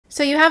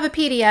So you have a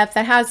PDF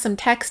that has some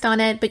text on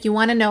it, but you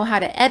want to know how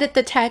to edit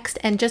the text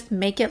and just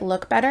make it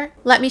look better?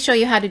 Let me show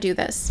you how to do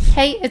this.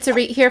 Hey, it's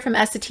Auret here from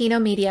Essetino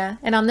Media,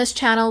 and on this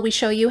channel we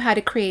show you how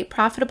to create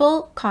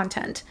profitable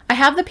content. I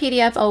have the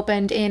PDF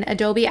opened in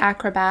Adobe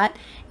Acrobat,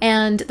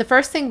 and the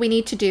first thing we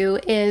need to do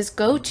is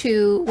go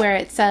to where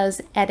it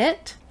says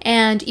Edit.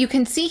 And you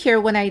can see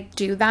here when I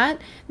do that,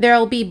 there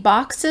will be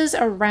boxes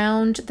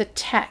around the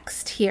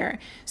text here.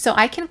 So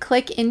I can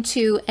click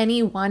into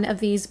any one of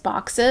these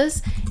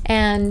boxes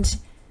and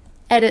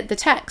edit the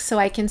text. So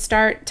I can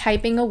start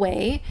typing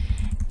away,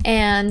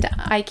 and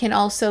I can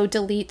also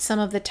delete some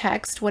of the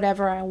text,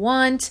 whatever I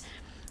want.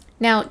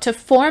 Now to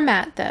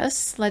format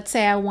this, let's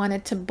say I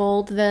wanted to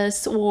bold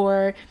this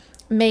or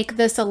make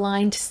this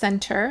aligned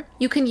center,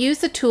 you can use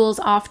the tools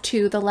off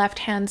to the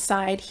left-hand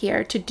side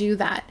here to do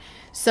that.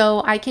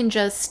 So I can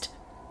just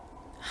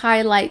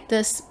highlight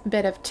this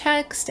bit of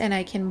text and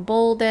I can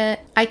bold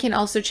it. I can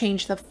also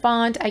change the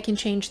font. I can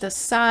change the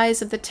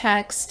size of the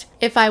text.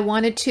 If I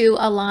wanted to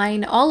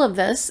align all of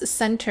this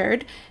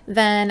centered,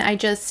 then I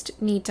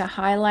just need to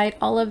highlight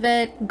all of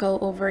it, go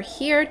over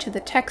here to the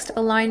text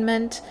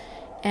alignment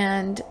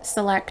and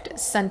select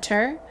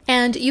center.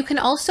 And you can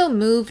also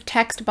move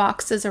text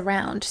boxes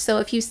around. So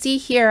if you see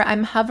here,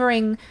 I'm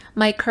hovering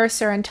my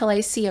cursor until I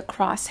see a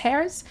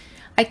crosshairs.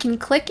 I can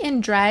click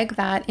and drag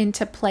that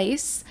into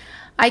place.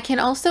 I can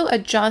also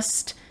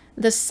adjust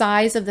the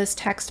size of this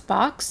text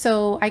box.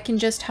 So I can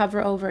just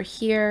hover over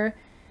here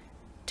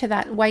to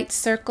that white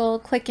circle,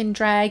 click and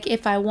drag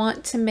if I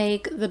want to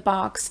make the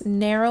box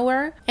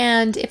narrower.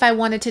 And if I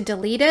wanted to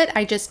delete it,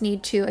 I just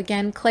need to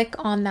again click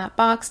on that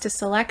box to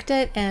select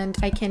it, and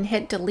I can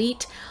hit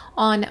delete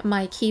on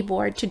my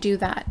keyboard to do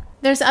that.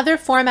 There's other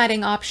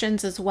formatting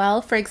options as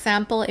well. For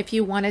example, if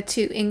you wanted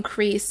to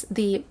increase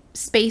the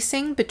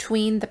spacing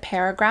between the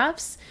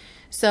paragraphs,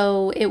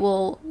 so it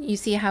will, you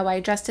see how I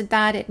adjusted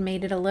that? It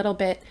made it a little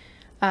bit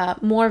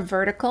more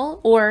vertical,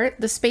 or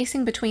the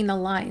spacing between the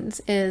lines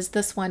is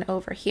this one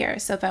over here.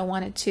 So if I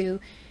wanted to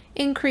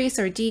increase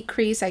or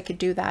decrease, I could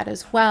do that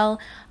as well.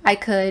 I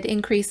could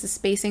increase the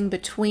spacing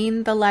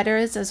between the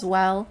letters as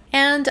well.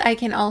 And I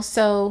can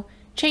also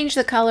change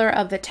the color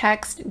of the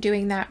text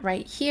doing that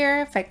right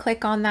here. If I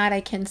click on that,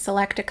 I can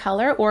select a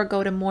color or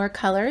go to more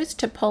colors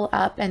to pull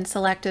up and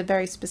select a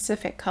very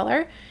specific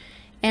color.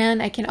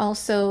 And I can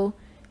also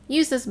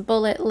use this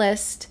bullet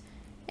list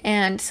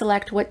and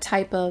select what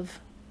type of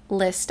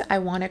list I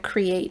want to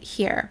create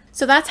here.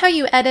 So that's how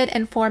you edit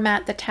and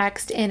format the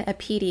text in a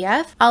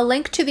PDF. I'll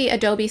link to the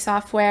Adobe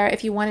software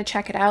if you want to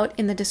check it out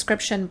in the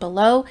description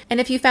below. And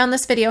if you found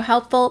this video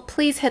helpful,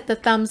 please hit the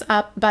thumbs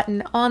up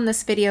button on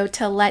this video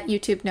to let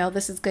YouTube know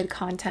this is good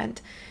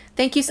content.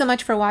 Thank you so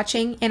much for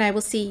watching, and I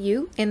will see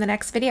you in the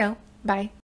next video. Bye.